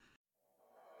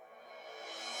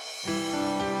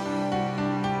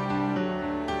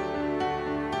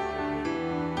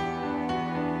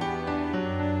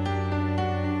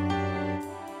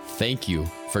Thank you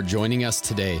for joining us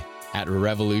today at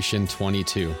Revolution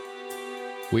 22.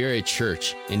 We are a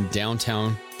church in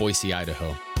downtown Boise,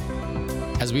 Idaho.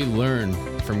 As we learn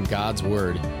from God's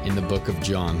Word in the book of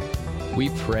John, we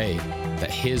pray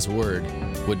that His Word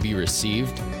would be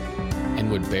received and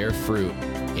would bear fruit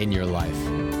in your life.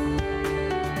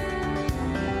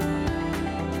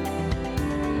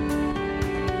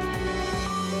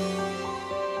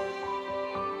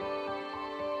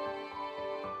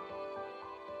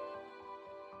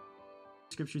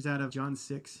 Scriptures out of John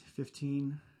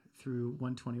 6:15 through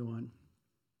 121.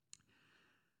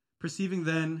 Perceiving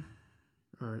then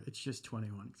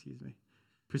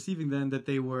that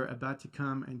they were about to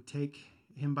come and take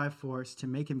him by force to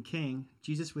make him king,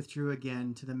 Jesus withdrew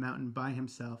again to the mountain by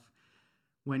himself.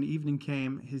 When evening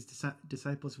came, his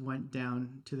disciples went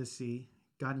down to the sea,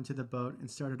 got into the boat,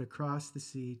 and started across the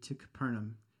sea to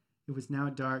Capernaum. It was now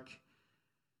dark,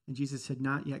 and Jesus had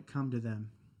not yet come to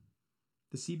them.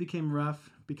 The sea became rough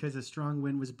because a strong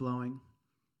wind was blowing.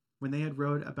 When they had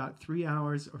rowed about 3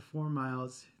 hours or 4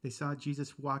 miles, they saw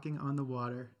Jesus walking on the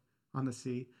water, on the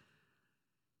sea,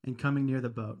 and coming near the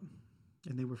boat,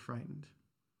 and they were frightened.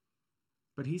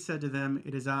 But he said to them,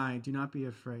 "It is I, do not be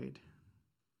afraid."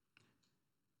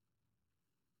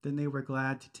 Then they were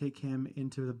glad to take him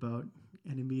into the boat,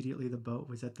 and immediately the boat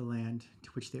was at the land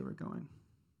to which they were going.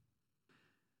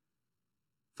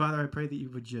 Father, I pray that you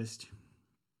would just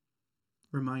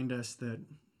remind us that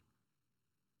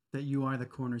you are the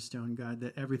cornerstone, God,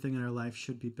 that everything in our life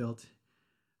should be built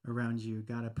around you.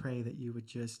 God, I pray that you would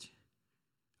just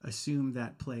assume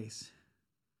that place,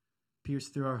 pierce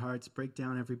through our hearts, break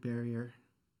down every barrier.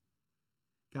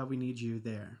 God, we need you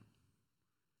there.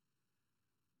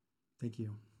 Thank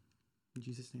you. In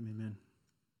Jesus' name, amen.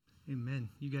 Amen.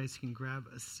 You guys can grab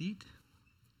a seat.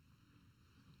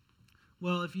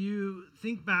 Well, if you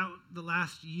think about the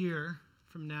last year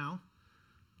from now,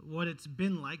 what it's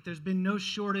been like, there's been no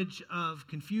shortage of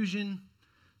confusion,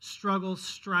 struggle,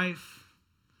 strife,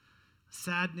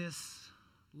 sadness,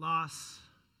 loss,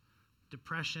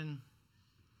 depression.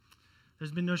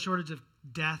 There's been no shortage of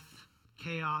death,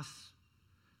 chaos.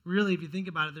 Really, if you think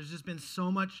about it, there's just been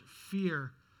so much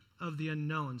fear of the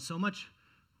unknown, so much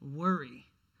worry.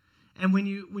 And when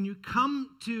you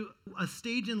come to a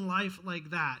stage in life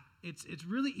like that, it's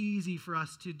really easy for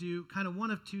us to do kind of one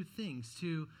of two things,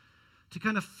 to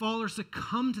kind of fall or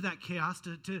succumb to that chaos,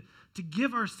 to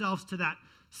give ourselves to that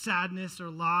sadness or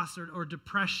loss or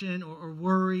depression or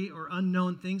worry or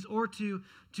unknown things, or to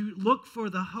look for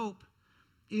the hope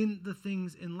in the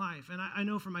things in life. And I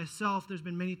know for myself, there's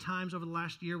been many times over the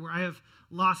last year where I have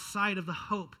lost sight of the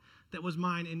hope that was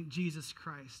mine in Jesus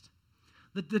Christ.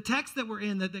 The text that we're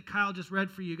in, that Kyle just read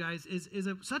for you guys, is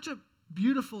such a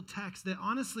beautiful text that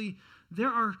honestly, there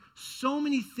are so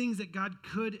many things that God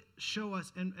could show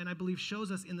us, and I believe shows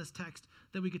us in this text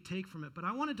that we could take from it. But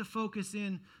I wanted to focus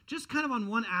in just kind of on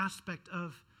one aspect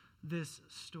of this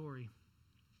story,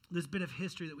 this bit of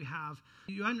history that we have.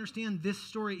 You understand this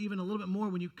story even a little bit more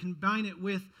when you combine it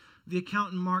with the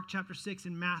account in Mark chapter 6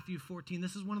 and Matthew 14.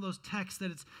 This is one of those texts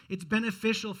that it's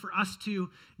beneficial for us to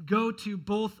go to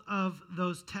both of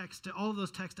those texts, to all of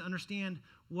those texts, to understand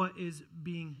what is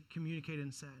being communicated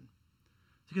and said.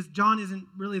 Because John isn't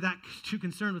really that too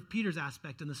concerned with Peter's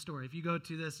aspect in the story. If you go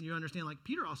to this and you understand, like,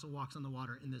 Peter also walks on the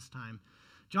water in this time.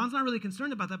 John's not really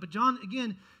concerned about that, but John,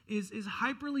 again, is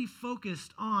hyperly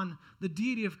focused on the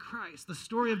deity of Christ, the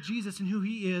story of Jesus and who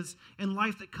he is, and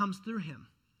life that comes through him.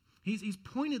 He's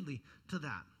pointedly to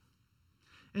that.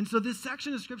 And so this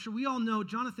section of Scripture, we all know,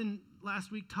 Jonathan last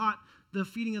week taught the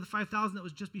feeding of the 5,000 that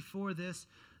was just before this.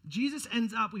 Jesus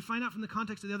ends up, we find out from the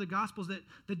context of the other Gospels, that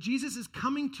Jesus is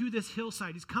coming to this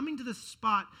hillside. He's coming to this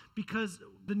spot because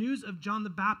the news of John the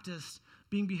Baptist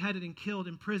being beheaded and killed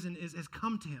in prison has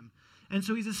come to him. And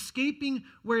so he's escaping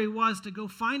where he was to go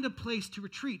find a place to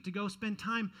retreat, to go spend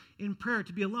time in prayer,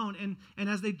 to be alone. And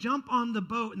as they jump on the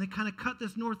boat and they kind of cut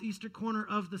this northeastern corner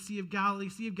of the Sea of Galilee.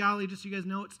 Sea of Galilee, just so you guys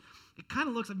know, it kind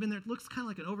of looks, I've been there, it looks kind of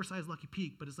like an oversized Lucky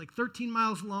Peak, but it's like 13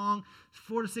 miles long,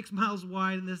 4 to 6 miles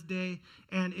wide in this day,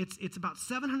 and it's about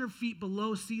 700 feet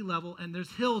below sea level, and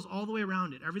there's hills all the way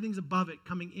around it. Everything's above it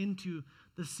coming into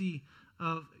the Sea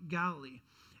of Galilee.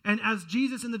 And as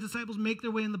Jesus and the disciples make their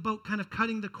way in the boat, kind of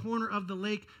cutting the corner of the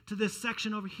lake to this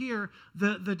section over here,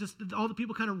 all the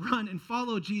people kind of run and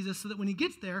follow Jesus so that when he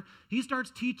gets there, he starts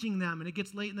teaching them. And it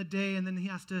gets late in the day, and then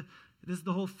this is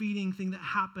the whole feeding thing that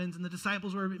happens. And the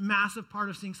disciples were a massive part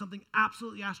of seeing something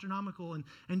absolutely astronomical.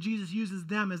 And Jesus uses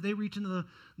them as they reach into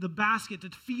the basket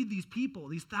to feed these people,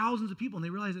 these thousands of people. And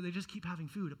they realize that they just keep having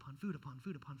food upon food upon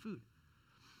food upon food.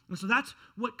 And so that's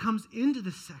what comes into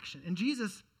this section. And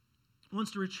Jesus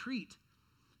wants to retreat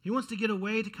He wants to get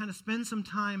away to kind of spend some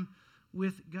time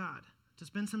with God, to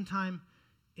spend some time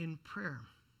in prayer.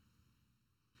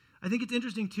 I think it's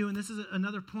interesting too, and this is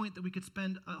another point that we could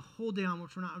spend a whole day on,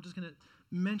 which we're not, I'm just going to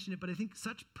mention it, but I think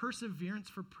such perseverance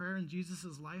for prayer in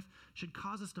Jesus' life should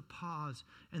cause us to pause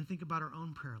and think about our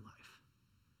own prayer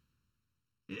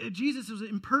life. Jesus was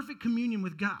in perfect communion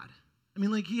with God. I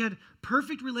mean, like, he had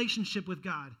perfect relationship with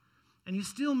God, and he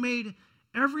still made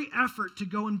every effort to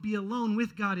go and be alone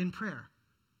with God in prayer.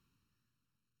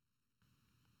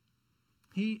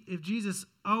 If Jesus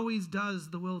always does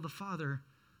the will of the Father,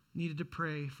 needed to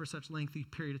pray for such lengthy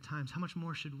period of times, how much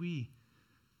more should we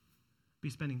be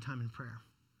spending time in prayer?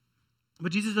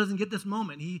 But Jesus doesn't get this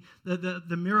moment.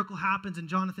 The miracle happens, and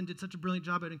Jonathan did such a brilliant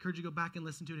job. I'd encourage you to go back and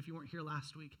listen to it if you weren't here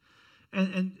last week.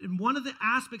 And one of the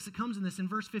aspects that comes in this, in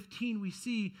verse 15, we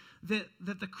see that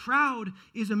the crowd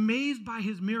is amazed by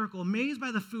his miracle, amazed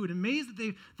by the food, amazed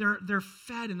that they're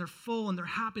fed and they're full and they're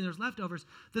happy and there's leftovers,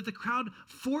 that the crowd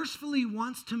forcefully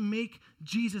wants to make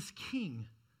Jesus king.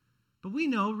 But we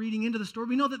know, reading into the story,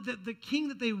 we know that the king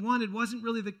that they wanted wasn't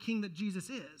really the king that Jesus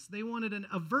is. They wanted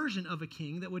a version of a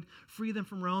king that would free them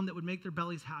from Rome, that would make their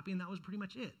bellies happy, and that was pretty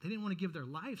much it. They didn't want to give their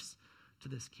lives to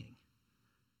this king.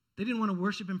 They didn't want to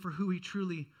worship him for who he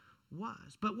truly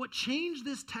was. But what changed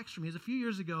this text for me is a few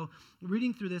years ago,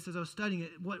 reading through this as I was studying it,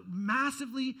 what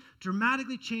massively,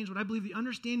 dramatically changed what I believe the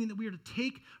understanding that we are to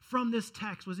take from this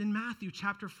text was in Matthew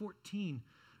chapter 14,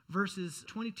 verses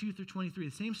 22 through 23,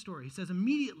 the same story. He says,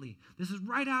 immediately, this is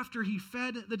right after he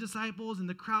fed the disciples and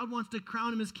the crowd wants to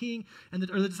crown him as king, or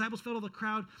the disciples fed all the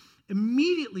crowd.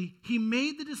 Immediately, he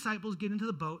made the disciples get into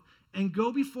the boat and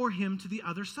go before him to the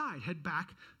other side, head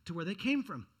back to where they came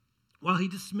from, while he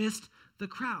dismissed the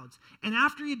crowds. And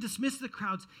after he had dismissed the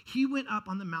crowds, he went up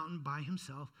on the mountain by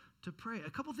himself to pray.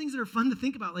 A couple things that are fun to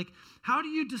think about, like, how do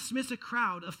you dismiss a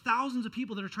crowd of thousands of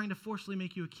people that are trying to forcefully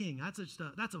make you a king?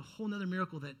 That's a whole nother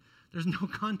miracle that there's no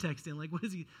context in. Like, what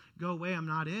does he, go away, I'm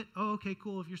not it? Oh, okay,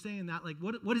 cool, if you're saying that. Like,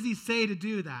 what does he say to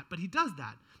do that? But he does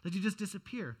that. Does he just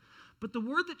disappear? But the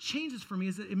word that changes for me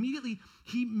is that immediately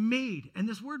he made, and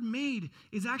this word made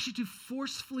is actually to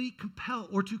forcefully compel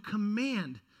or to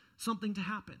command something to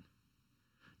happen.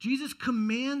 Jesus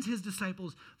commands his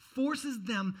disciples, forces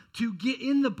them to get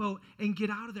in the boat and get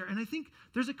out of there. And I think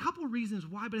there's a couple reasons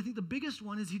why, but I think the biggest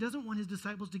one is he doesn't want his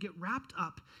disciples to get wrapped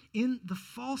up in the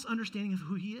false understanding of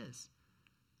who he is.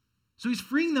 So he's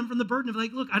freeing them from the burden of,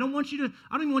 like, look, I don't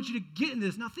even want you to get in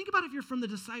this. Now think about if you're from the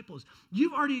disciples.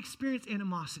 You've already experienced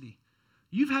animosity.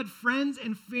 You've had friends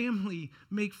and family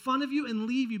make fun of you and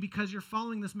leave you because you're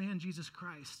following this man, Jesus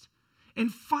Christ. And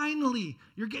finally,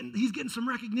 he's getting some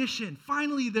recognition.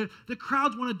 Finally, the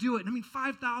crowds want to do it. And I mean,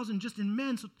 5,000 just in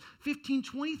men, so 15,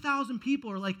 20,000 people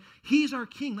are like, he's our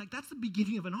king. Like, that's the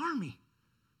beginning of an army.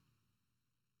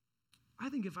 I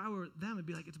think if I were them, I'd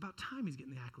be like, it's about time he's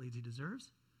getting the accolades he deserves.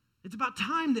 It's about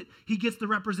time that he gets the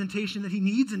representation that he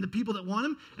needs and the people that want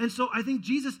him. And so I think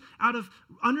Jesus, out of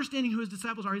understanding who his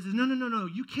disciples are, he says, no,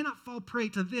 you cannot fall prey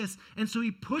to this. And so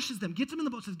he pushes them, gets them in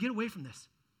the boat, says, get away from this.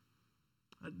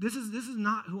 This is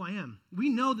not who I am. We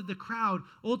know that the crowd,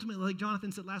 ultimately, like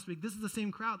Jonathan said last week, this is the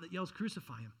same crowd that yells,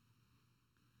 crucify him.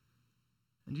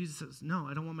 And Jesus says, no,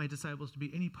 I don't want my disciples to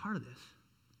be any part of this.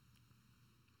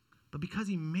 But because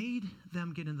he made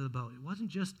them get into the boat, it wasn't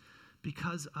just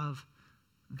because of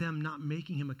them not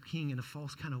making him a king in a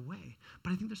false kind of way.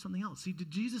 But I think there's something else. See, did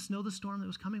Jesus know the storm that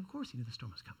was coming? Of course he knew the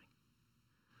storm was coming.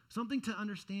 Something to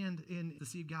understand in the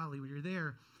Sea of Galilee, when you're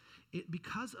there,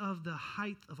 because of the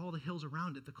height of all the hills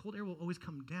around it, the cold air will always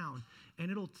come down,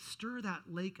 and it'll stir that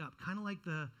lake up, kind of like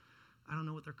I don't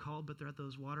know what they're called, but they're at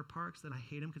those water parks that I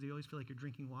hate them because you always feel like you're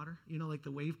drinking water. You know, like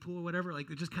the wave pool or whatever.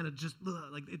 Like, it just kind of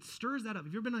like it stirs that up. If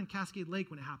you've ever been on Cascade Lake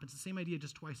when it happens, the same idea,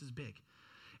 just twice as big.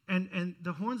 And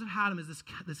the Horns of Haddam is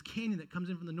this canyon that comes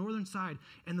in from the northern side,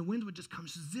 and the wind would just come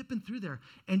zipping through there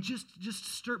and just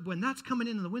stir. When that's coming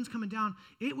in and the wind's coming down,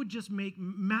 it would just make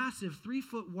massive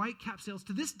 3-foot white cap sails.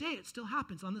 To this day, it still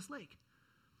happens on this lake.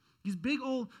 These big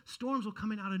old storms will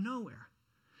come in out of nowhere.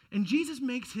 And Jesus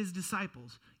makes his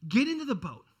disciples get into the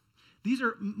boat. These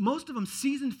are, most of them,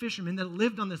 seasoned fishermen that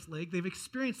lived on this lake. They've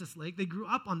experienced this lake. They grew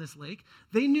up on this lake.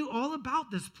 They knew all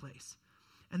about this place.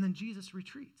 And then Jesus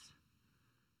retreats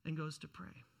and goes to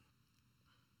pray.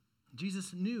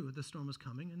 Jesus knew the storm was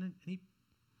coming, and he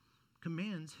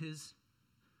commands his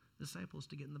disciples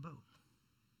to get in the boat.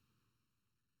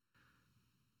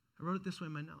 I wrote it this way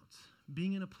in my notes.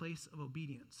 Being in a place of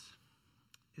obedience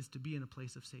is to be in a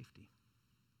place of safety,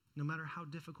 no matter how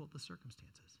difficult the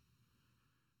circumstances.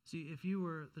 See, if you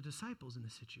were the disciples in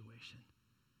this situation,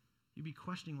 you'd be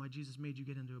questioning why Jesus made you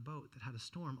get into a boat that had a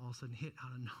storm all of a sudden hit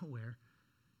out of nowhere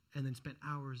and then spent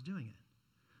hours doing it.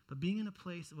 But being in a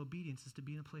place of obedience is to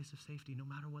be in a place of safety no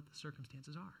matter what the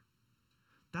circumstances are.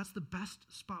 That's the best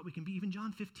spot we can be. Even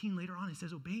John 15 later on, he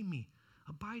says, obey me,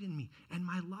 abide in me, and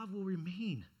my love will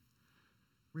remain.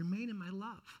 Remain in my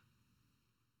love.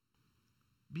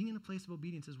 Being in a place of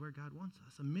obedience is where God wants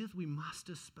us. A myth we must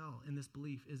dispel in this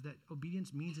belief is that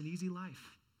obedience means an easy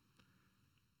life.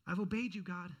 I've obeyed you,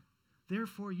 God.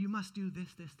 Therefore, you must do this,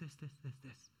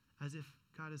 as if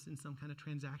God is in some kind of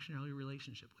transactional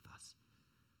relationship with us,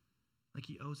 like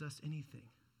he owes us anything.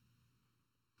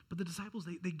 But the disciples,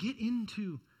 they get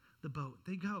into the boat.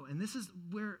 They go, and this is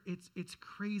where it's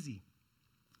crazy.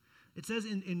 It says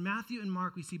in Matthew and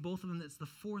Mark, we see both of them, that's the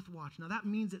fourth watch. Now, that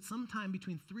means that sometime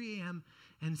between 3 a.m.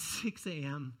 and 6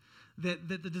 a.m. that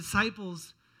the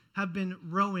disciples have been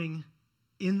rowing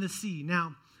in the sea.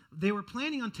 Now, they were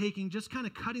planning on just kind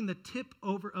of cutting the tip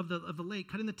over of the lake,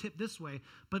 cutting the tip this way,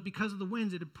 but because of the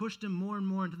winds, it had pushed them more and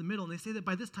more into the middle. And they say that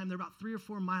by this time, they're about 3 or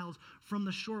 4 miles from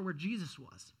the shore where Jesus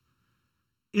was,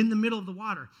 in the middle of the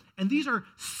water. And these are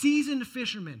seasoned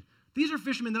fishermen. These are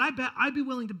fishermen that I'd be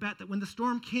willing to bet that when the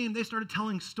storm came, they started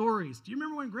telling stories. Do you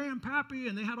remember when Grandpappy,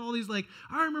 and they had all these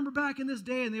I remember back in this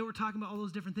day, and they were talking about all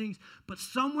those different things. But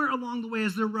somewhere along the way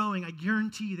as they're rowing, I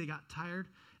guarantee they got tired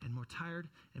and more tired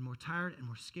and more tired and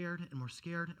more scared and more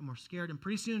scared and more scared. And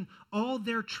pretty soon, all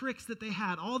their tricks that they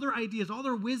had, all their ideas, all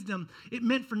their wisdom, it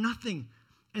meant for nothing.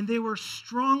 And they were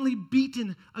strongly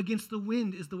beaten against the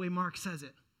wind, is the way Mark says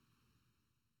it.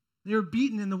 They were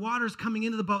beaten, and the water's coming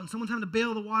into the boat, and someone's having to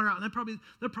bail the water out, and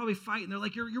they're probably fighting. They're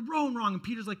like, you're rowing wrong, and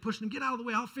Peter's like pushing them, get out of the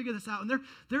way, I'll figure this out. And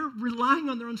they're relying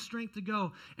on their own strength to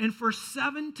go. And for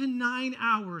 7 to 9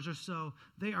 hours or so,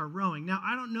 they are rowing. Now,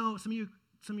 I don't know, some of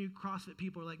you CrossFit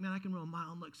people are like, man, I can row a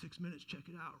mile in like 6 minutes, check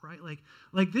it out, right?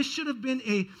 Like this should have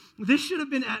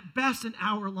been at best an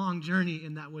hour-long journey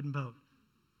in that wooden boat.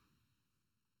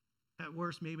 At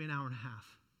worst, maybe an hour and a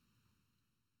half.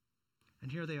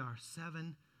 And here they are,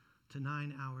 7 to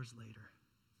 9 hours later,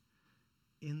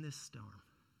 in this storm,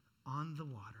 on the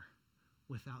water,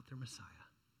 without their Messiah.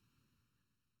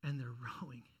 And they're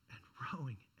rowing and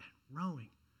rowing and rowing.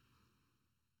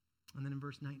 And then in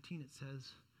verse 19 it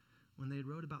says, when they had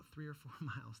rowed about 3 or 4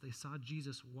 miles, they saw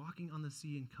Jesus walking on the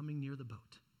sea and coming near the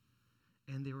boat.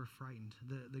 And they were frightened.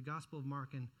 The Gospel of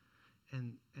Mark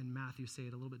and Matthew say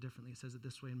it a little bit differently. It says it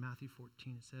this way in Matthew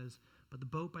 14. It says, but the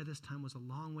boat by this time was a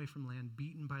long way from land,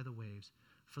 beaten by the waves,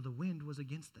 for the wind was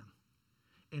against them.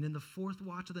 And in the 4th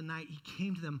watch of the night, he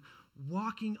came to them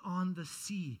walking on the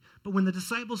sea. But when the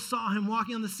disciples saw him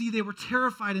walking on the sea, they were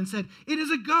terrified and said, it is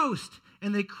a ghost.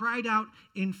 And they cried out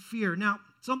in fear. Now,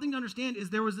 something to understand is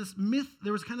there was this myth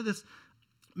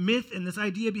and this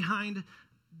idea behind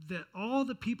that all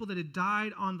the people that had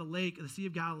died on the lake of the Sea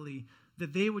of Galilee,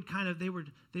 that they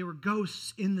were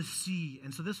ghosts in the sea.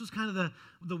 And so this was kind of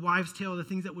the wives' tale, the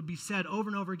things that would be said over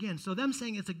and over again. So them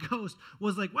saying it's a ghost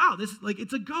was like, wow, this is like,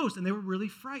 it's a ghost. And they were really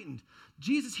frightened.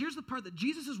 Here's the part that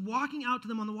Jesus is walking out to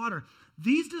them on the water.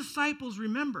 These disciples,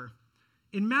 remember,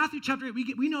 in Matthew chapter 8,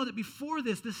 we know that before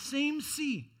this same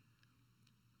sea,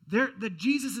 that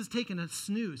Jesus is taking a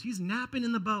snooze. He's napping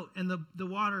in the boat, and the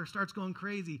water starts going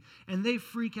crazy, and they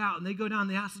freak out, and they go down.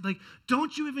 They ask, like,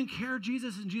 don't you even care,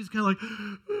 Jesus? And Jesus kind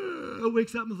of like,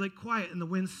 wakes up and is like, quiet, and the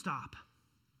winds stop.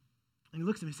 And he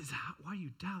looks at me and says, why do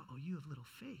you doubt? Oh, you have little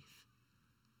faith.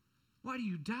 Why do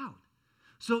you doubt?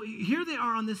 So here they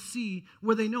are on this sea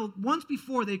where they know once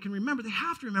before they can remember, they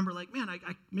have to remember, like, man, I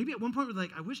maybe at one point we're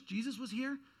like, I wish Jesus was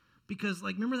here. Because,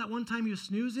 like, remember that one time he was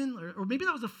snoozing? Or maybe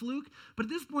that was a fluke. But at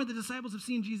this point, the disciples have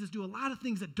seen Jesus do a lot of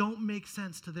things that don't make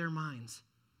sense to their minds.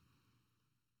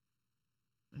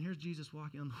 And here's Jesus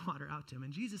walking on the water out to him.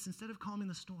 And Jesus, instead of calming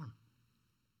the storm,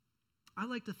 I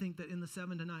like to think that in the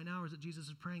 7 to 9 hours that Jesus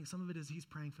is praying, some of it is he's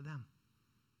praying for them.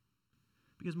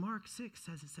 Because Mark 6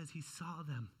 says he saw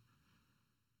them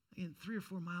in 3 or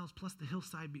 4 miles plus the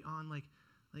hillside beyond. Like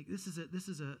this is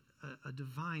a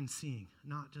divine seeing,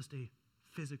 not just a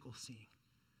physical seeing.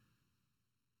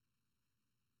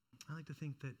 I like to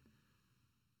think that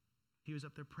he was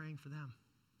up there praying for them,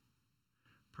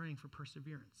 praying for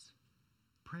perseverance,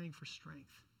 praying for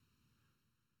strength,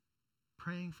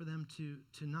 praying for them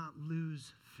to not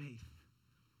lose faith.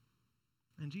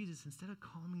 And Jesus, instead of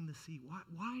calming the sea,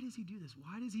 why does he do this?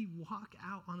 Why does he walk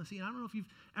out on the sea? And I don't know if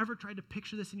you've ever tried to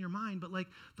picture this in your mind, but like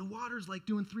the water's like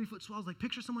doing 3-foot swells. Like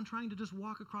picture someone trying to just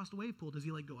walk across the wave pool. Does he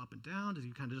like go up and down? Does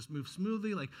he kind of just move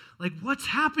smoothly? Like what's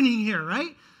happening here, right?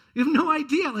 You have no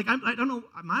idea. Like I don't know.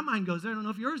 My mind goes there. I don't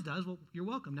know if yours does. Well, you're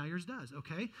welcome. Now yours does,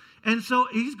 okay? And so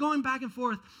he's going back and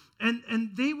forth, and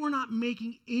they were not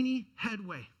making any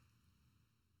headway.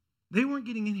 They weren't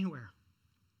getting anywhere.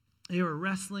 They were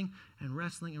wrestling and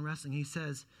wrestling and wrestling. He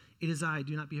says, "It is I,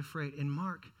 do not be afraid." In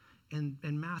Mark and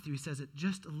Matthew, he says it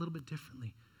just a little bit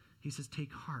differently. He says,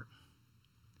 "Take heart."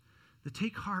 The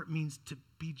take heart means to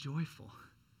be joyful.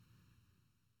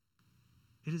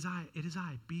 It is I,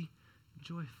 be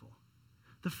joyful.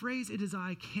 The phrase "it is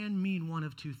I" can mean one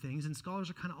of two things, and scholars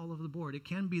are kind of all over the board. It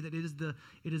can be that it is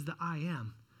the I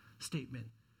am statement.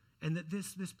 And that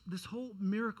this whole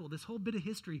miracle, this whole bit of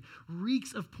history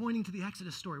reeks of pointing to the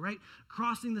Exodus story, right?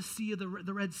 Crossing the sea of the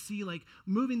Red Sea, like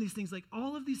moving these things, like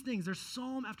all of these things. There's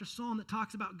psalm after psalm that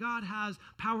talks about God has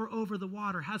power over the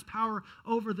water, has power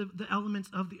over the elements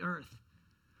of the earth.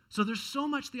 So there's so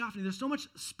much theophany, there's so much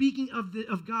speaking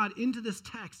of God into this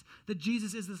text that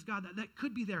Jesus is this God that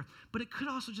could be there. But it could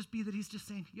also just be that he's just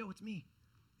saying, yo, it's me.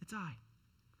 It's I.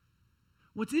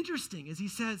 What's interesting is he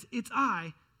says, "It's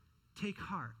I, take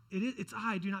heart." It's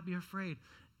I, do not be afraid.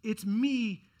 It's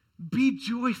me, be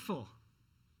joyful.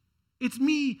 It's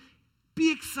me,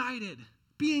 be excited,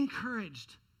 be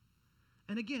encouraged.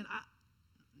 And again,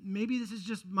 maybe this is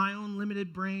just my own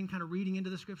limited brain kind of reading into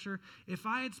the scripture. If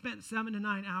I had spent 7 to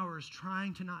 9 hours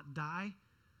trying to not die,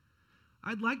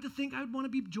 I'd like to think I'd want to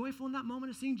be joyful in that moment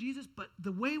of seeing Jesus, but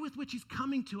the way with which he's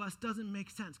coming to us doesn't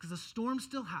make sense because the storm's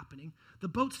still happening, the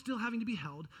boat's still having to be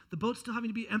held, the boat's still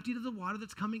having to be emptied of the water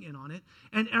that's coming in on it,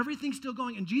 and everything's still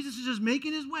going, and Jesus is just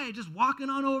making his way, just walking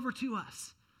on over to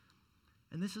us.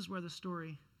 And this is where the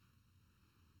story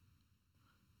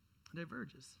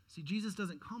diverges. See, Jesus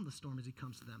doesn't calm the storm as he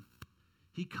comes to them.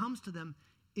 He comes to them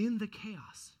in the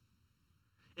chaos.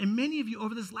 And many of you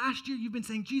over this last year, you've been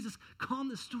saying, "Jesus, calm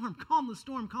the storm, calm the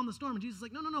storm, calm the storm." And Jesus is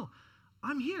like, no,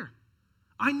 I'm here.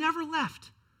 I never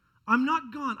left. I'm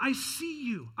not gone. I see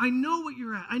you. I know what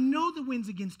you're at. I know the wind's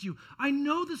against you. I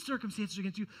know the circumstances are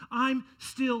against you. I'm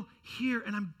still here,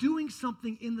 and I'm doing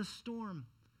something in the storm.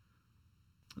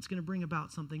 It's going to bring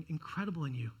about something incredible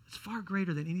in you. It's far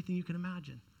greater than anything you can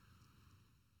imagine.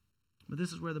 But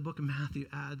this is where the book of Matthew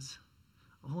adds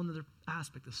a whole other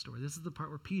aspect of the story. This is the part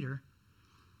where Peter,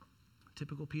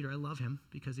 typical Peter, I love him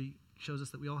because he shows us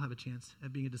that we all have a chance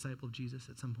at being a disciple of Jesus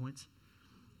at some points.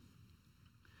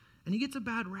 And he gets a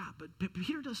bad rap, but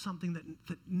Peter does something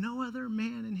that no other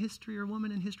man in history or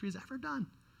woman in history has ever done.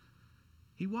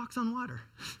 He walks on water.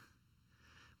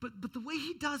 But the way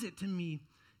he does it, to me,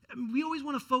 we always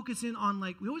want to focus in on,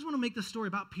 we always want to make the story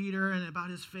about Peter and about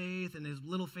his faith and his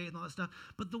little faith and all that stuff.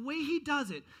 But the way he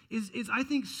does it is I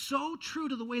think, so true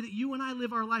to the way that you and I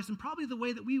live our lives and probably the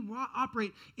way that we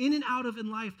operate in and out of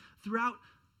in life throughout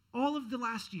all of the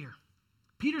last year.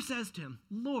 Peter says to him,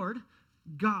 "Lord,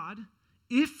 God,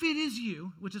 if it is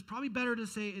you," which is probably better to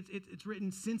say it's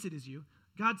written "since it is you,"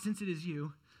 God, since it is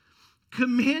you,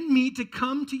 "command me to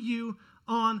come to you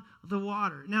on the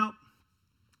water." Now,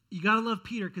 you got to love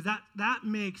Peter because that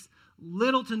makes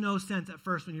little to no sense at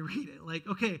first when you read it. Like,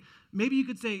 okay, maybe you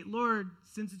could say, "Lord,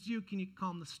 since it's you, can you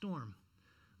calm the storm?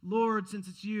 Lord, since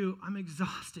it's you, I'm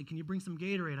exhausted. Can you bring some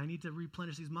Gatorade? I need to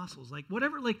replenish these muscles."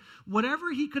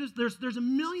 Whatever he could have, there's a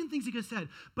million things he could have said.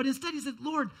 But instead he said,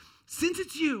 "Lord, since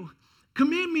it's you,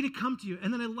 command me to come to you."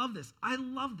 And then I love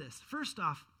this. First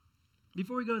off,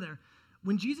 before we go there,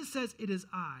 when Jesus says, "It is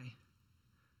I,"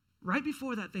 right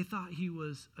before that they thought he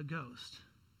was a ghost.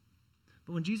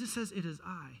 But when Jesus says, "It is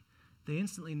I," they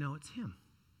instantly know it's him.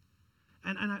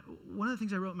 And one of the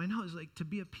things I wrote in my note is to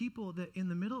be a people that in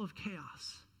the middle of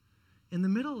chaos, in the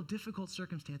middle of difficult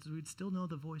circumstances, we'd still know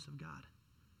the voice of God.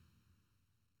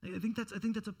 I think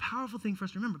that's a powerful thing for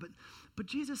us to remember. But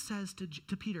Jesus says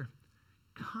to Peter,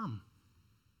 "Come."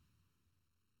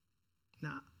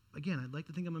 Now, again, I'd like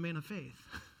to think I'm a man of faith.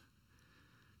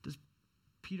 Does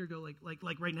Peter go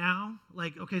like right now?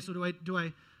 Okay, so do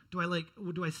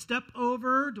I step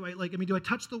over? Do I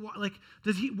touch the water?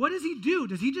 What does he do?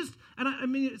 Does he just, and I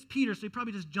mean, it's Peter, so he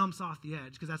probably just jumps off the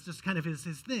edge because that's just kind of his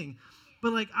thing.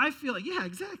 But I feel yeah,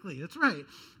 exactly. That's right.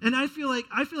 And I feel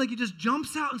like he just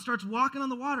jumps out and starts walking on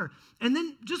the water. And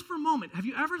then just for a moment, have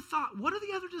you ever thought, what are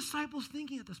the other disciples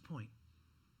thinking at this point?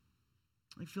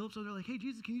 Philip's over there "Hey,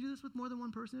 Jesus, can you do this with more than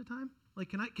one person at a time?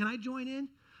 Can I join in?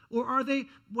 Or are they,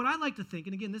 what I like to think,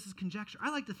 and again, this is conjecture, I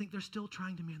like to think they're still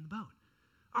trying to man the boat.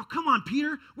 "Oh, come on,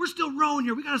 Peter. We're still rowing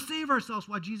here. We got to save ourselves,"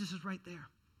 while Jesus is right there.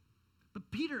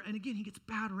 But Peter, and again, he gets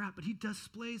bad rap, but he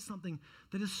displays something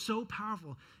that is so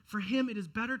powerful. For him, it is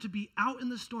better to be out in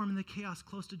the storm and the chaos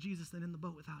close to Jesus than in the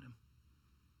boat without him.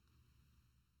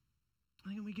 I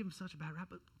think we give him such a bad rap,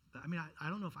 but I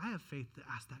don't know if I have faith to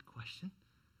ask that question.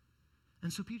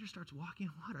 And so Peter starts walking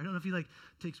on water. I don't know if he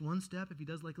takes one step, if he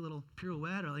does a little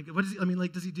pirouette, or what does he,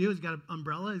 does he do? Has he got an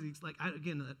umbrella? Is he I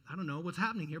don't know what's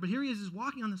happening here. But here he is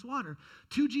walking on this water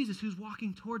to Jesus, who's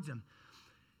walking towards him.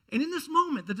 And in this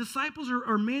moment, the disciples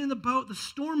are manning the boat. The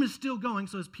storm is still going.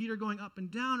 So is Peter going up and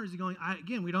down, or is he going,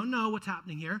 again, we don't know what's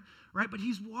happening here, right? But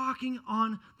he's walking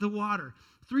on the water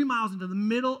 3 miles into the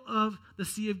middle of the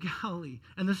Sea of Galilee.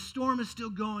 And the storm is still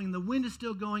going. The wind is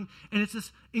still going. And it's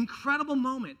this incredible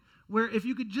moment where if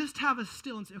you could just have us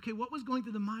still and say, okay, what was going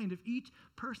through the mind of each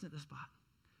person at this spot?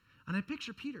 And I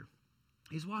picture Peter.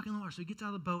 He's walking on the water. So he gets out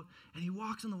of the boat and he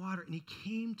walks on the water and he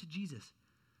came to Jesus.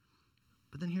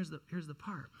 But then here's the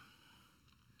part.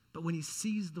 But when he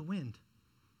sees the wind,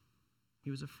 he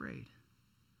was afraid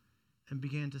and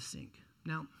began to sink.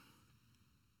 Now,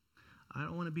 I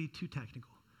don't want to be too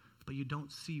technical, but you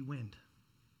don't see wind.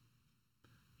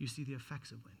 You see the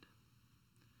effects of wind.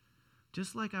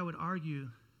 Just like I would argue,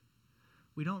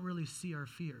 we don't really see our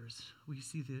fears. We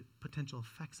see the potential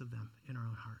effects of them in our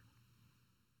own heart.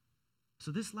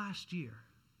 So this last year,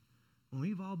 when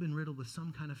we've all been riddled with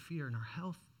some kind of fear in our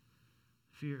health,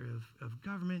 fear of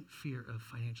government, fear of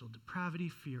financial depravity,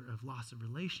 fear of loss of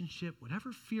relationship,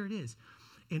 whatever fear it is,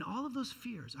 in all of those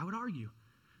fears, I would argue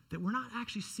that we're not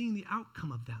actually seeing the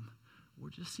outcome of them. We're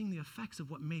just seeing the effects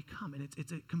of what may come, and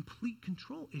it's a complete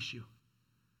control issue.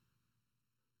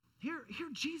 Here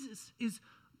Jesus is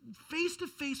face to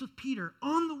face with Peter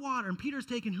on the water, and Peter's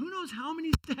taken who knows how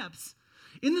many steps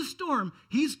in the storm.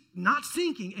 He's not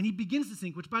sinking, and he begins to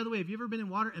sink, which, by the way, have you ever been in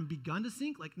water and begun to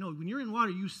sink? Like, no, when you're in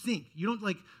water, you sink. You don't,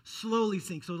 like, slowly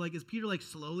sink. So, like, is Peter, like,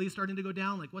 slowly starting to go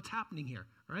down? Like, what's happening here,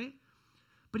 right?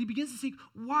 But he begins to sink.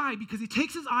 Why? Because he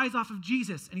takes his eyes off of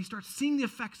Jesus, and he starts seeing the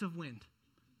effects of wind.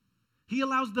 He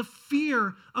allows the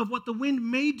fear of what the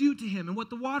wind may do to him and what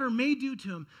the water may do to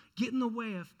him get in the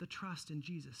way of the trust in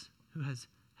Jesus, who has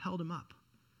held him up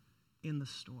in the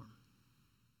storm.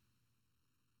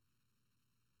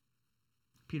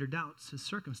 Peter doubts his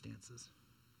circumstances.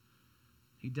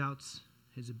 He doubts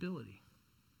his ability.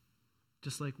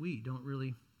 Just like we don't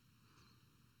really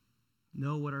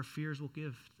know what our fears will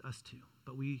give us to,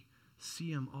 but we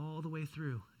see them all the way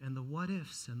through. And the what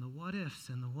ifs and the what ifs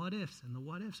and the what ifs and the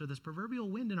what ifs are this proverbial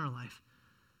wind in our life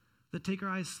that take our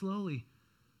eyes slowly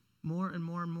more and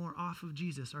more and more off of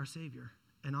Jesus, our Savior,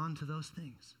 and onto those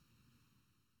things.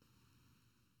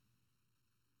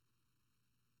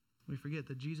 We forget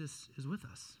that Jesus is with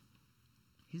us.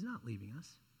 He's not leaving us.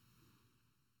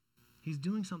 He's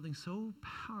doing something so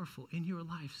powerful in your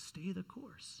life. Stay the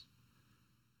course.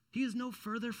 He is no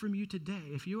further from you today.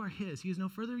 If you are his, he is no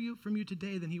further from you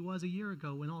today than he was a year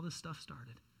ago when all this stuff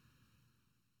started.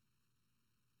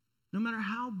 No matter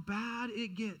how bad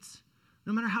it gets,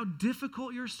 no matter how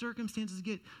difficult your circumstances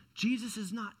get, Jesus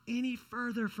is not any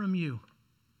further from you.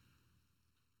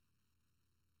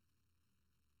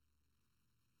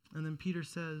 And then Peter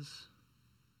says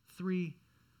 3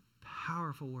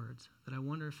 powerful words that I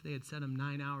wonder if they had said them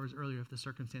 9 hours earlier, if the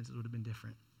circumstances would have been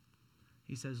different.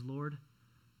 He says, Lord,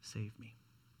 save me.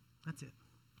 That's it.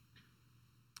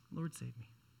 Lord, save me.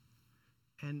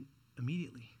 And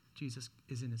immediately, Jesus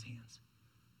is in his hands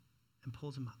and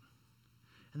pulls him up.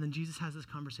 And then Jesus has this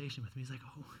conversation with me. He's like,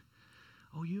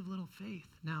 oh, you have little faith.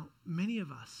 Now, many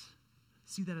of us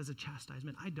see that as a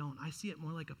chastisement. I don't. I see it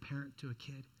more like a parent to a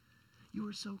kid. You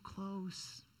were so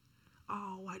close.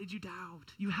 Oh, why did you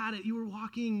doubt? You had it. You were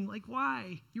walking. Like,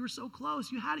 why? You were so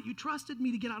close. You had it. You trusted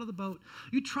me to get out of the boat.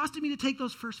 You trusted me to take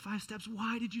those first 5 steps.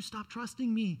 Why did you stop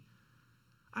trusting me?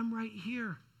 I'm right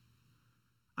here.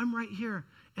 I'm right here.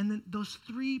 And then those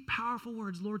 3 powerful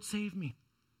words, Lord, save me.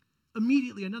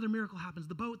 Immediately, another miracle happens.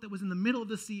 The boat that was in the middle of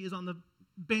the sea is on the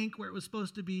bank where it was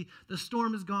supposed to be. The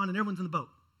storm is gone and everyone's in the boat.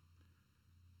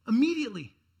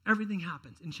 Immediately, everything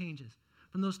happens and changes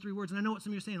from those 3 words. And I know what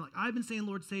some of you are saying. Like, I've been saying,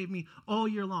 Lord, save me all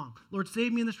year long. Lord,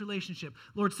 save me in this relationship.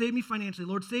 Lord, save me financially.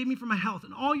 Lord, save me from my health.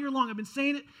 And all year long, I've been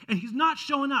saying it, and he's not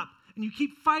showing up. And you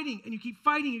keep fighting, and you keep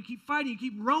fighting, and you keep fighting. You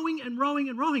keep rowing and rowing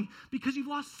and rowing because you've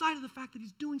lost sight of the fact that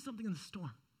he's doing something in the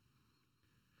storm.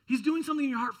 He's doing something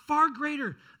in your heart far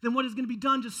greater than what is going to be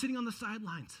done just sitting on the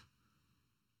sidelines.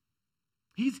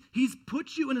 He's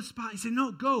put you in a spot. He said,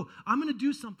 no, go. I'm going to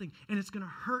do something, and it's going to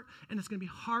hurt, and it's going to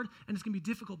be hard, and it's going to be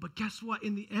difficult. But guess what?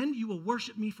 In the end, you will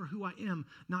worship me for who I am,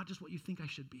 not just what you think I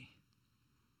should be.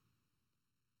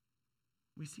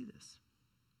 We see this.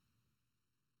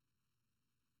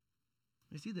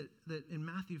 We see that in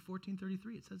Matthew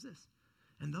 14:33, it says this,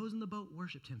 and those in the boat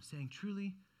worshiped him, saying,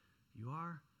 truly, you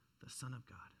are the Son of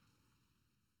God.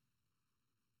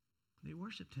 They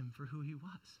worshiped him for who he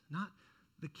was, not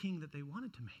the king that they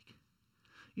wanted to make.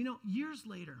 You know, years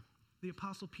later, the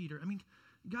Apostle Peter,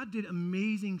 God did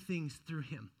amazing things through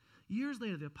him. Years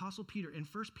later, the Apostle Peter, in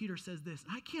 1 Peter says this,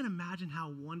 and I can't imagine how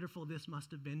wonderful this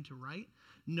must have been to write,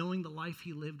 knowing the life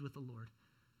he lived with the Lord.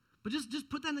 But just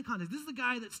put that in the context. This is the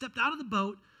guy that stepped out of the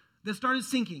boat, that started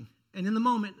sinking. And in the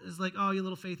moment, it's like, oh, you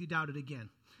little faith, you doubted again.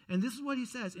 And this is what he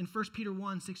says in 1 Peter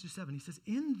 1, 6-7. He says,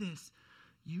 in this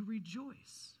you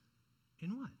rejoice.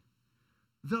 In what?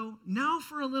 Though now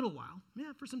for a little while,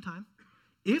 for some time,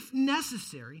 if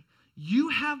necessary, you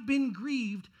have been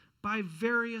grieved by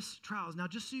various trials. Now,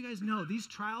 just so you guys know, these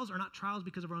trials are not trials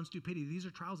because of our own stupidity. These are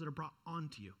trials that are brought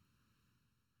onto you.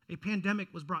 A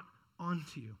pandemic was brought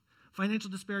onto you. Financial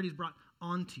disparity is brought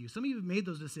onto you. Some of you have made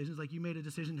those decisions, like you made a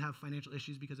decision to have financial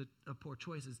issues because of poor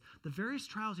choices. The various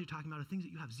trials you're talking about are things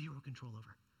that you have zero control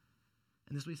over.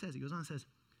 And this is what he says. He goes on and says,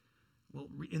 well,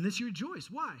 in this you rejoice.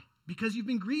 Why? Because you've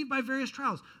been grieved by various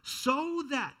trials, so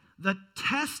that the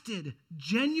tested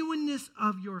genuineness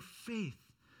of your faith,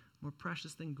 more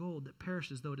precious than gold that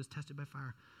perishes though it is tested by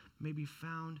fire, may be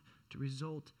found to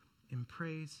result in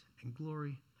praise and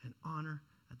glory and honor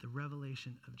at the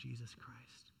revelation of Jesus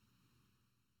Christ.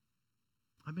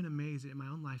 I've been amazed in my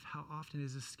own life how often it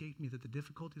has escaped me that the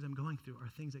difficulties I'm going through are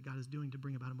things that God is doing to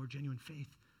bring about a more genuine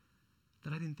faith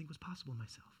that I didn't think was possible in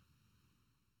myself.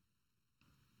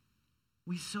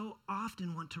 We so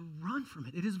often want to run from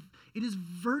it. It is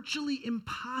virtually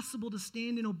impossible to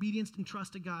stand in obedience and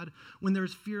trust to God when there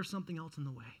is fear of something else in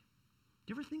the way.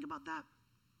 Do you ever think about that?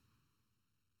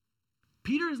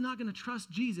 Peter is not going to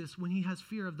trust Jesus when he has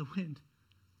fear of the wind,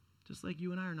 just like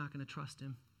you and I are not going to trust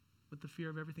him with the fear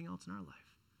of everything else in our life.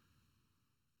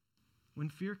 When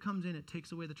fear comes in, it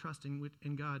takes away the trust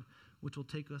in God, which will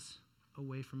take us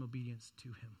away from obedience to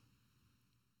him.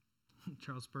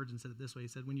 Charles Spurgeon said it this way. He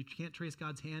said, when you can't trace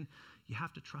God's hand, you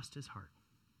have to trust his heart.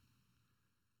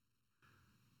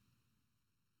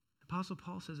 Apostle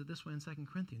Paul says it this way in 2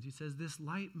 Corinthians. He says, this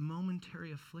light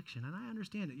momentary affliction. And I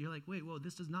understand it. You're like, wait, whoa,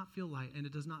 this does not feel light and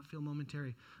it does not feel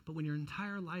momentary. But when your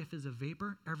entire life is a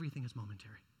vapor, everything is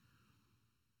momentary.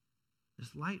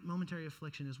 This light momentary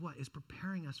affliction is what? Is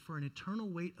preparing us for an eternal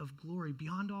weight of glory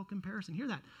beyond all comparison. Hear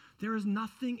that. There is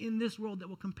nothing in this world that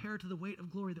will compare to the weight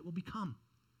of glory that will become.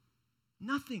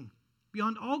 Nothing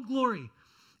beyond all glory.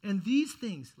 And these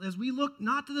things, as we look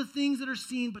not to the things that are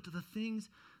seen, but to the things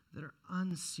that are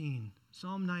unseen.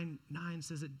 Psalm 9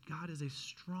 says that God is a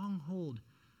stronghold.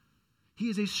 He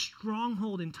is a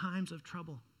stronghold in times of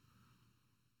trouble.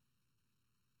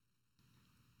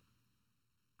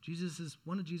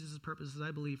 One of Jesus' purposes, I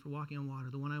believe, for walking on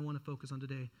water, the one I want to focus on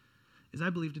today, is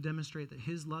I believe to demonstrate that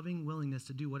his loving willingness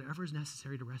to do whatever is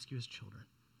necessary to rescue his children.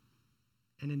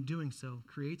 And in doing so,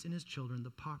 creates in his children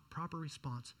the proper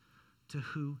response to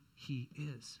who he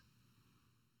is.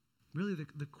 Really,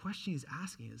 the question he's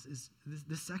asking is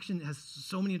this section has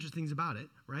so many interesting things about it,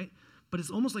 right? But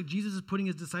it's almost like Jesus is putting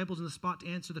his disciples in the spot to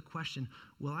answer the question,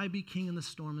 will I be king in the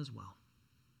storm as well?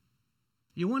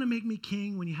 You want to make me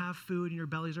king when you have food and your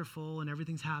bellies are full and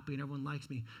everything's happy and everyone likes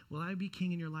me. Will I be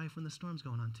king in your life when the storm's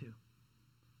going on too?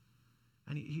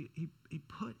 And he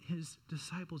put his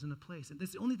disciples in a place. And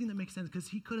that's the only thing that makes sense, because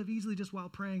he could have easily just while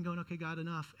praying gone, okay, God,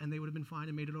 enough, and they would have been fine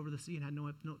and made it over the sea and had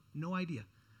no idea.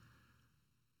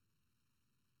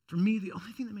 For me, the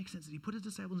only thing that makes sense is he put his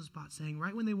disciples in a spot saying,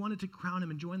 right when they wanted to crown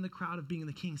him and join the crowd of being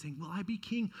the king, saying, will I be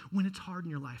king when it's hard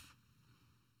in your life?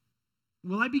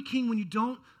 Will I be king when you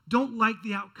don't like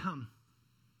the outcome?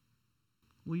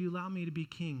 Will you allow me to be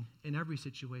king in every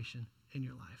situation in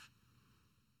your life?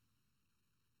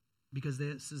 Because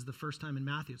this is the first time in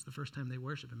Matthew, it's the first time they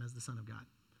worship him as the Son of God.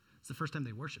 It's the first time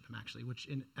they worship him, actually, which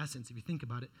in essence, if you think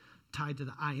about it, tied to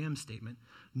the I am statement,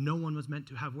 no one was meant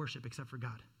to have worship except for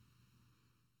God.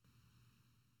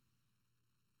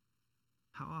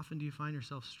 How often do you find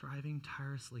yourself striving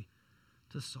tirelessly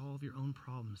to solve your own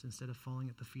problems instead of falling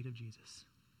at the feet of Jesus?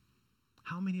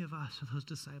 How many of us are those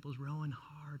disciples rowing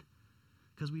hard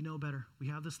because we know better? We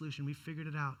have the solution. We figured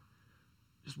it out.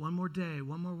 Just one more day,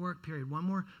 one more work period, one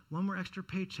more extra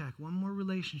paycheck, one more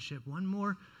relationship, one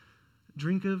more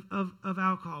drink of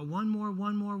alcohol, one more.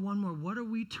 What are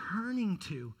we turning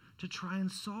to try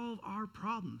and solve our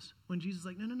problems? When Jesus is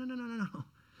like, no.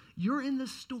 You're in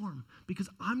this storm because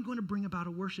I'm going to bring about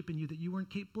a worship in you that you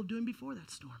weren't capable of doing before that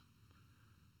storm.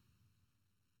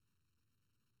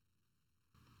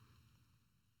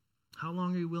 How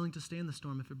long are you willing to stay in the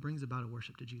storm if it brings about a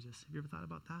worship to Jesus? Have you ever thought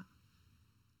about that?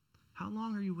 How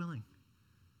long are you willing?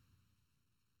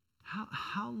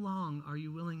 How long are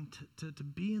you willing to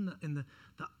be in the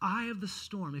eye of the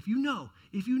storm? If you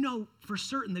know for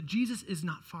certain that Jesus is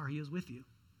not far, he is with you,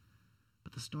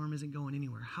 but the storm isn't going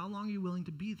anywhere, how long are you willing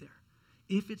to be there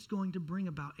if it's going to bring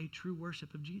about a true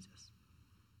worship of Jesus?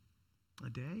 A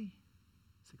day?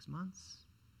 6 months?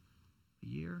 A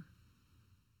year?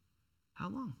 How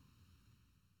long?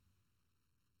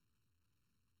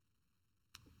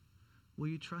 Will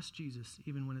you trust Jesus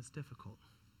even when it's difficult?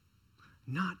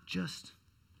 not just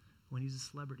when he's a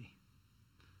celebrity.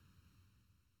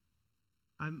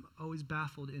 I'm always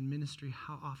baffled in ministry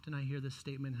how often I hear this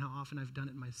statement, how often I've done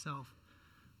it myself,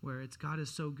 where it's God is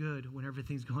so good when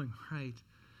everything's going right,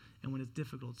 and when it's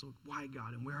difficult, so why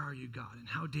God, and where are you, God, and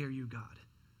how dare you, God?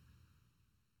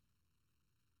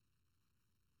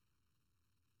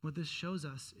 What this shows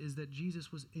us is that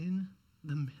Jesus was in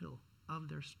the middle of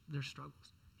their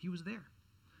struggles. He was there.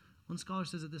 One scholar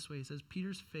says it this way. He says,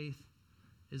 Peter's faith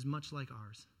is much like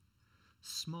ours,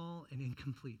 small and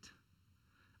incomplete,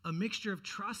 a mixture of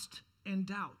trust and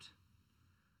doubt.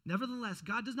 Nevertheless,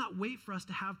 God does not wait for us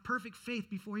to have perfect faith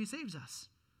before he saves us.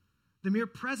 The mere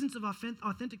presence of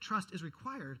authentic trust is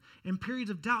required, and periods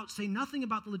of doubt say nothing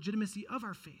about the legitimacy of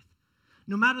our faith.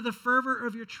 No matter the fervor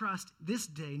of your trust this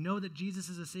day, know that Jesus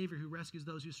is a Savior who rescues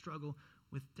those who struggle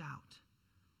with doubt.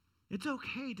 It's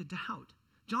okay to doubt.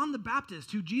 John the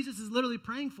Baptist, who Jesus is literally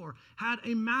praying for, had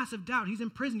a massive doubt. He's in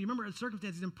prison. You remember the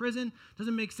circumstance. He's in prison.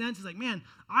 Doesn't make sense. He's like, man,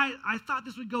 I thought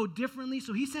this would go differently.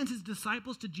 So he sends his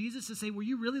disciples to Jesus to say, were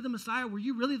you really the Messiah? Were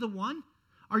you really the one?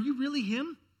 Are you really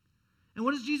him? And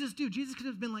what does Jesus do? Jesus could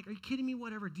have been like, are you kidding me?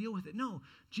 Whatever, deal with it. No,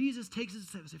 Jesus takes his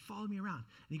disciples and says, follow me around.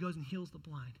 And he goes and heals the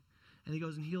blind. And he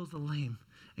goes and heals the lame.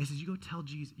 And he says, you go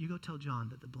tell John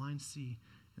that the blind see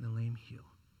and the lame heal.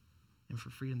 And for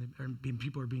freedom,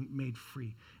 people are being made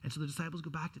free. And so the disciples go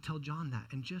back to tell John that.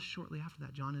 And just shortly after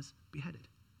that, John is beheaded.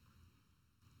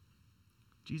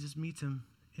 Jesus meets him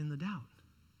in the doubt.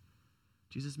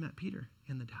 Jesus met Peter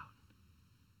in the doubt.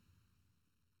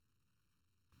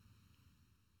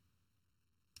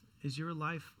 Is your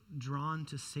life drawn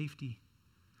to safety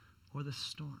or the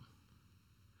storm?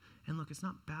 And look, it's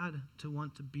not bad to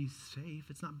want to be safe.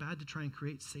 It's not bad to try and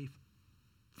create safe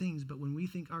things. But when we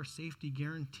think our safety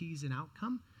guarantees an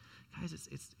outcome, guys,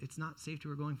 it's not safety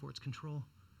we're going for. It's control.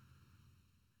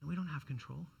 And we don't have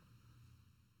control.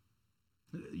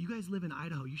 You guys live in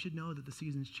Idaho. You should know that the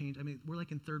seasons change. I mean, we're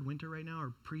like in third winter right now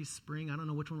or pre-spring. I don't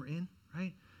know which one we're in,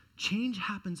 right? Change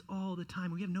happens all the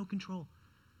time. We have no control.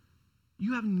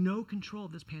 You have no control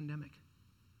of this pandemic.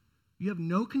 You have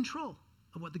no control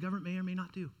of what the government may or may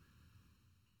not do.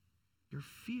 Your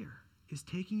fear is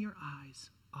taking your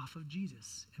eyes off of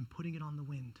Jesus and putting it on the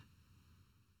wind.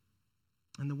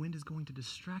 And the wind is going to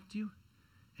distract you.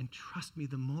 And trust me,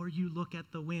 the more you look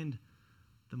at the wind,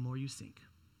 the more you sink.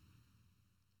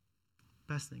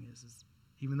 Best thing is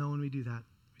even though when we do that,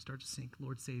 we start to sink,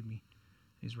 Lord, save me.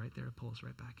 And he's right there to pull us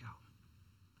right back out.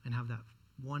 And have that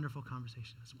wonderful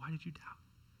conversation. Why did you doubt?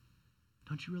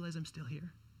 Don't you realize I'm still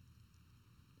here?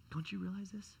 Don't you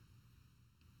realize this?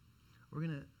 We're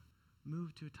going to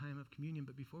move to a time of communion,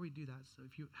 but before we do that, so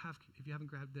if you haven't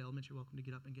grabbed the elements, you're welcome to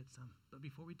get up and get some. But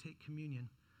before we take communion,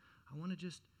 I want to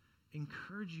just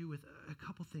encourage you with a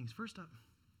couple things. First up,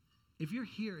 if you're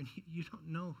here and you don't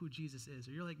know who Jesus is,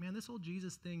 or you're like, man, this whole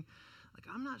Jesus thing, like,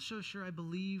 I'm not so sure I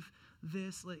believe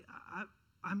this. Like,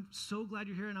 I'm so glad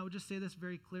you're here, and I would just say this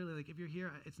very clearly. Like, if you're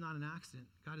here, it's not an accident.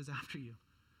 God is after you.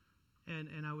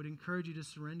 And I would encourage you to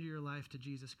surrender your life to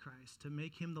Jesus Christ, to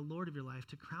make him the Lord of your life,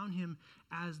 to crown him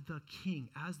as the King,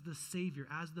 as the Savior,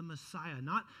 as the Messiah.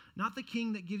 Not the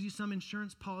King that gives you some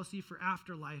insurance policy for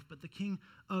afterlife, but the King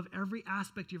of every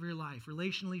aspect of your life,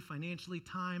 relationally, financially,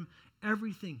 time,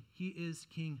 everything he is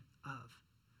King of.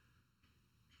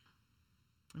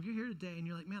 If you're here today and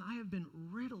you're like, man, I have been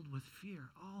riddled with fear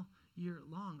all year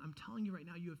long, I'm telling you right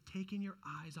now, you have taken your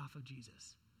eyes off of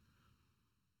Jesus.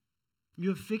 You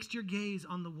have fixed your gaze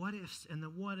on the what ifs and the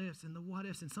what ifs and the what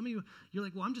ifs. And some of you, you're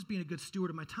like, well, I'm just being a good steward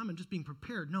of my time. I'm just being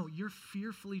prepared. No, you're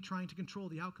fearfully trying to control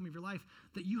the outcome of your life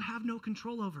that you have no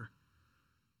control over.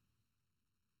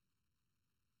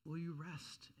 Will you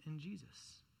rest in Jesus?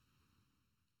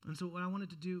 And so what I wanted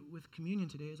to do with communion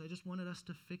today is I just wanted us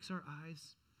to fix our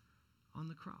eyes on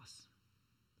the cross.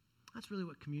 That's really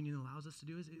what communion allows us to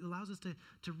do. Is it allows us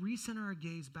to recenter our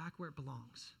gaze back where it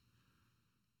belongs.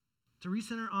 To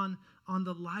recenter on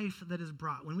the life that is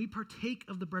brought. When we partake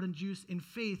of the bread and juice in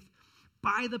faith,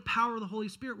 by the power of the Holy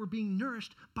Spirit, we're being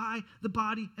nourished by the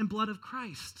body and blood of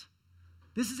Christ.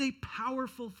 This is a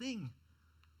powerful thing.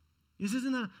 This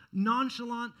isn't a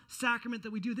nonchalant sacrament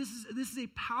that we do. This is a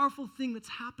powerful thing that's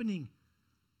happening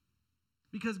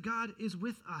because God is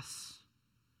with us.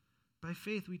 By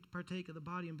faith, we partake of the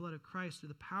body and blood of Christ through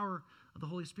the power of the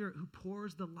Holy Spirit who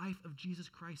pours the life of Jesus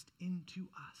Christ into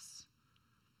us.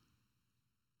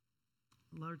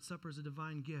 The Lord's Supper is a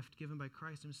divine gift given by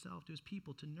Christ himself to his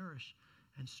people to nourish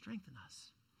and strengthen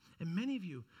us. And many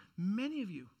of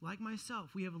you, like myself,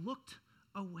 we have looked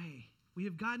away We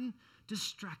have gotten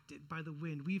distracted by the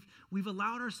wind. We've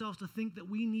allowed ourselves to think that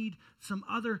we need some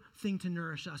other thing to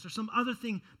nourish us or some other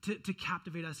thing to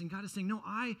captivate us. And God is saying, no,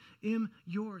 I am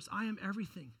yours. I am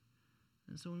everything.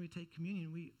 And so when we take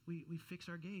communion, we fix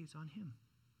our gaze on him.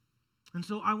 And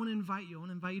so I want to invite you. I want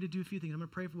to invite you to do a few things. I'm going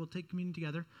to pray we'll take communion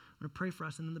together. I'm going to pray for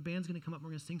us, and then the band's going to come up and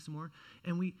we're going to sing some more.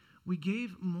 And we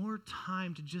gave more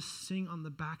time to just sing on the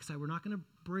backside. We're not going to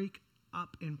break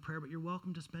up in prayer, but you're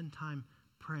welcome to spend time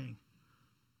praying.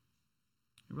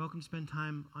 You're welcome to spend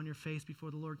time on your face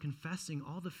before the Lord, confessing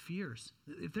all the fears.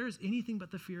 If there is anything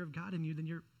but the fear of God in you, then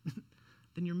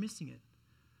you're missing it.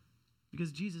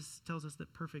 Because Jesus tells us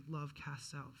that perfect love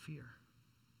casts out fear.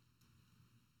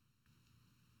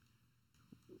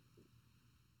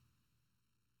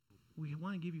 We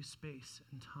want to give you space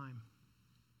and time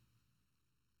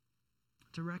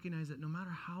to recognize that no matter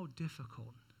how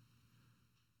difficult,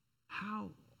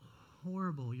 how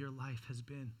horrible your life has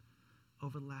been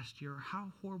over the last year, or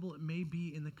how horrible it may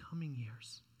be in the coming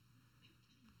years,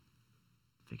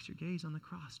 fix your gaze on the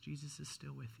cross. Jesus is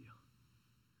still with you.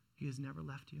 He has never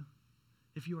left you.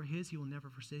 If you are his, he will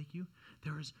never forsake you.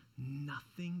 There is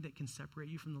nothing that can separate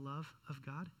you from the love of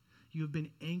God. You have been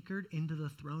anchored into the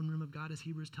throne room of God, as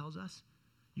Hebrews tells us.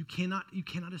 You cannot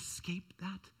escape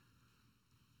that.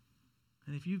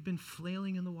 And if you've been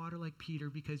flailing in the water like Peter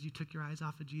because you took your eyes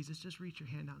off of Jesus, just reach your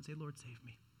hand out and say, Lord, save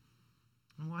me.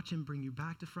 And watch him bring you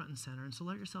back to front and center. And so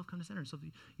let yourself come to center. So if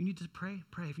you need to pray,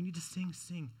 pray. If you need to sing,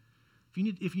 sing.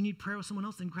 If you need prayer with someone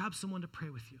else, then grab someone to pray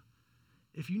with you.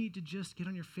 If you need to just get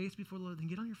on your face before the Lord, then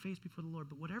get on your face before the Lord.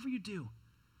 But whatever you do,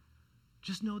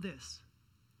 just know this.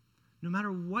 No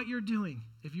matter what you're doing,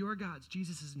 if you are God's,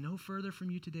 Jesus is no further from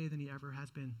you today than he ever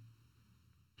has been.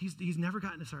 He's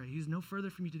no further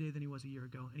from you today than he was a year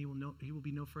ago, and he will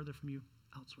be no further from you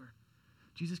elsewhere.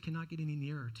 Jesus cannot get any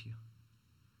nearer to you.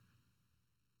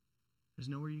 There's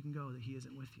nowhere you can go that he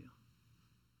isn't with you.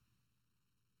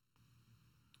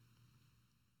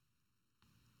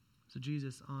 So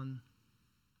Jesus, on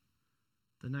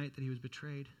the night that he was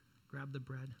betrayed, grabbed the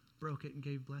bread, broke it, and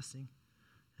gave blessing,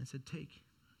 and said, take,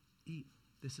 eat,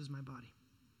 this is my body.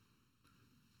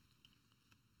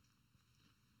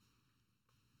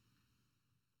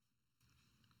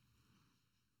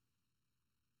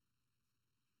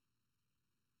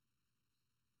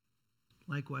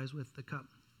 Likewise with the cup,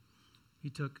 he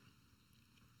took,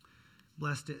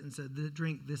 blessed it, and said,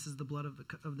 drink, this is the blood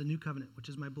of the new covenant, which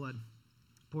is my blood,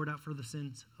 poured out for the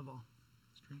sins of all.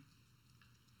 Let's drink.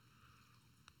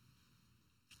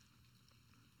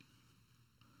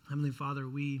 Heavenly Father,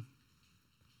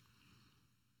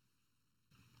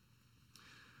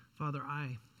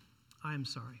 I am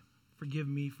sorry. Forgive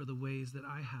me for the ways that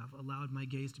I have allowed my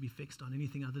gaze to be fixed on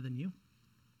anything other than you.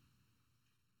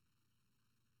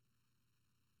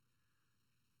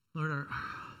 Lord, our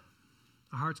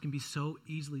hearts can be so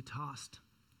easily tossed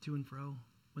to and fro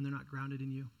when they're not grounded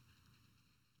in you.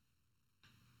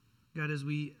 God,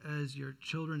 as your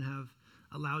children have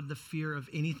allowed the fear of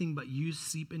anything but you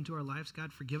seep into our lives,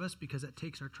 God, forgive us, because that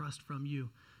takes our trust from you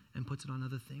and puts it on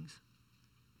other things.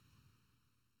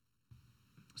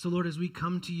 So, Lord, as we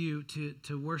come to you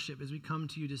to worship, as we come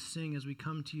to you to sing, as we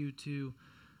come to you to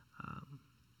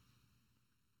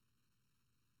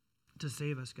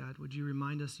save us, God, would you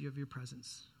remind us of your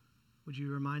presence? Would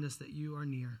you remind us that you are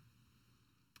near,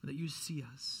 that you see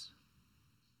us,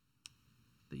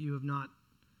 that you have not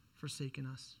forsaken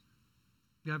us?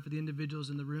 God, for the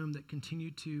individuals in the room that continue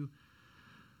to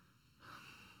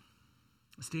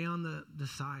stay on the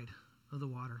side of the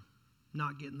water,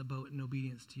 not get in the boat in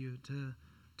obedience to you,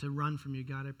 to run from you,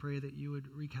 God, I pray that you would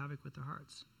wreak havoc with their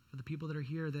hearts. For the people that are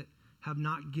here that have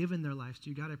not given their lives to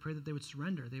you, God, I pray that they would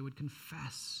surrender. They would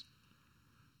confess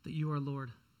that you are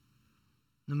Lord.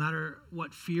 No matter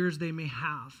what fears they may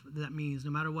have, that means,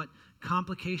 no matter what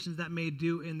complications that may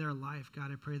do in their life,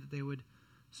 God, I pray that they would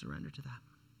surrender to that.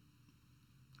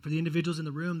 For the individuals in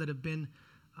the room that have been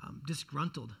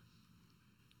disgruntled,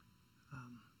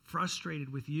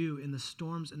 frustrated with you in the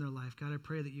storms in their life, God, I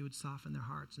pray that you would soften their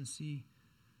hearts and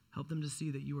help them to see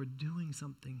that you are doing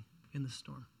something in the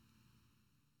storm.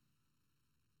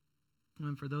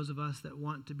 And for those of us that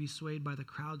want to be swayed by the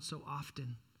crowd so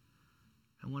often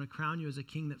and want to crown you as a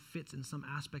king that fits in some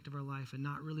aspect of our life and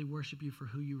not really worship you for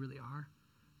who you really are,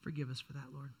 forgive us for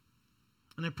that, Lord.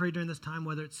 And I pray during this time,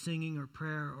 whether it's singing or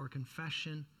prayer or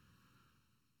confession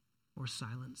or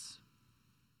silence,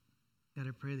 God,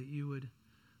 I pray that you would,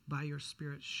 by your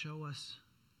Spirit, show us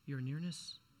your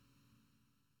nearness.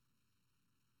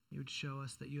 You would show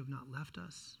us that you have not left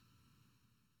us.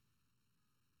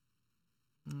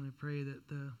 And I pray that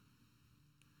the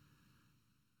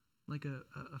like a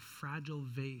fragile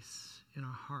vase in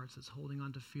our hearts that's holding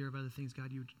on to fear of other things.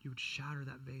 God, you would shatter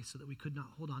that vase so that we could not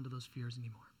hold on to those fears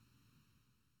anymore.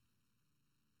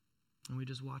 And we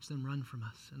just watch them run from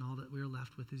us, and all that we're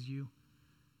left with is you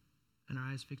and our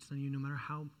eyes fixed on you, no matter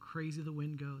how crazy the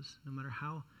wind goes, no matter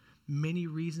how many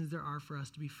reasons there are for us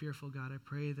to be fearful. God, I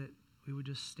pray that we would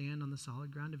just stand on the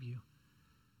solid ground of you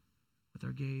with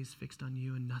our gaze fixed on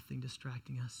you and nothing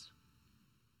distracting us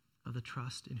of the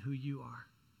trust in who you are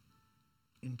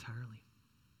entirely.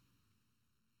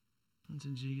 And it's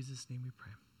in Jesus' name we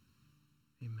pray.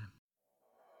 Amen.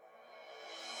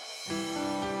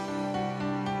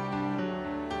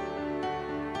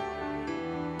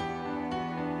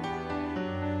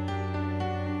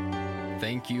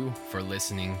 Thank you for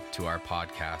listening to our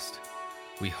podcast.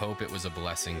 We hope it was a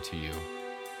blessing to you.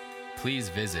 Please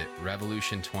visit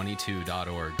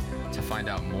revolution22.org to find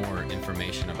out more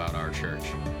information about our church.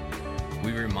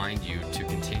 We remind you to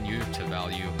continue to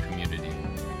value community.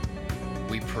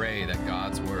 We pray that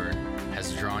God's word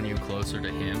has drawn you closer to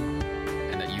Him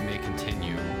and that you may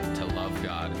continue to love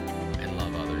God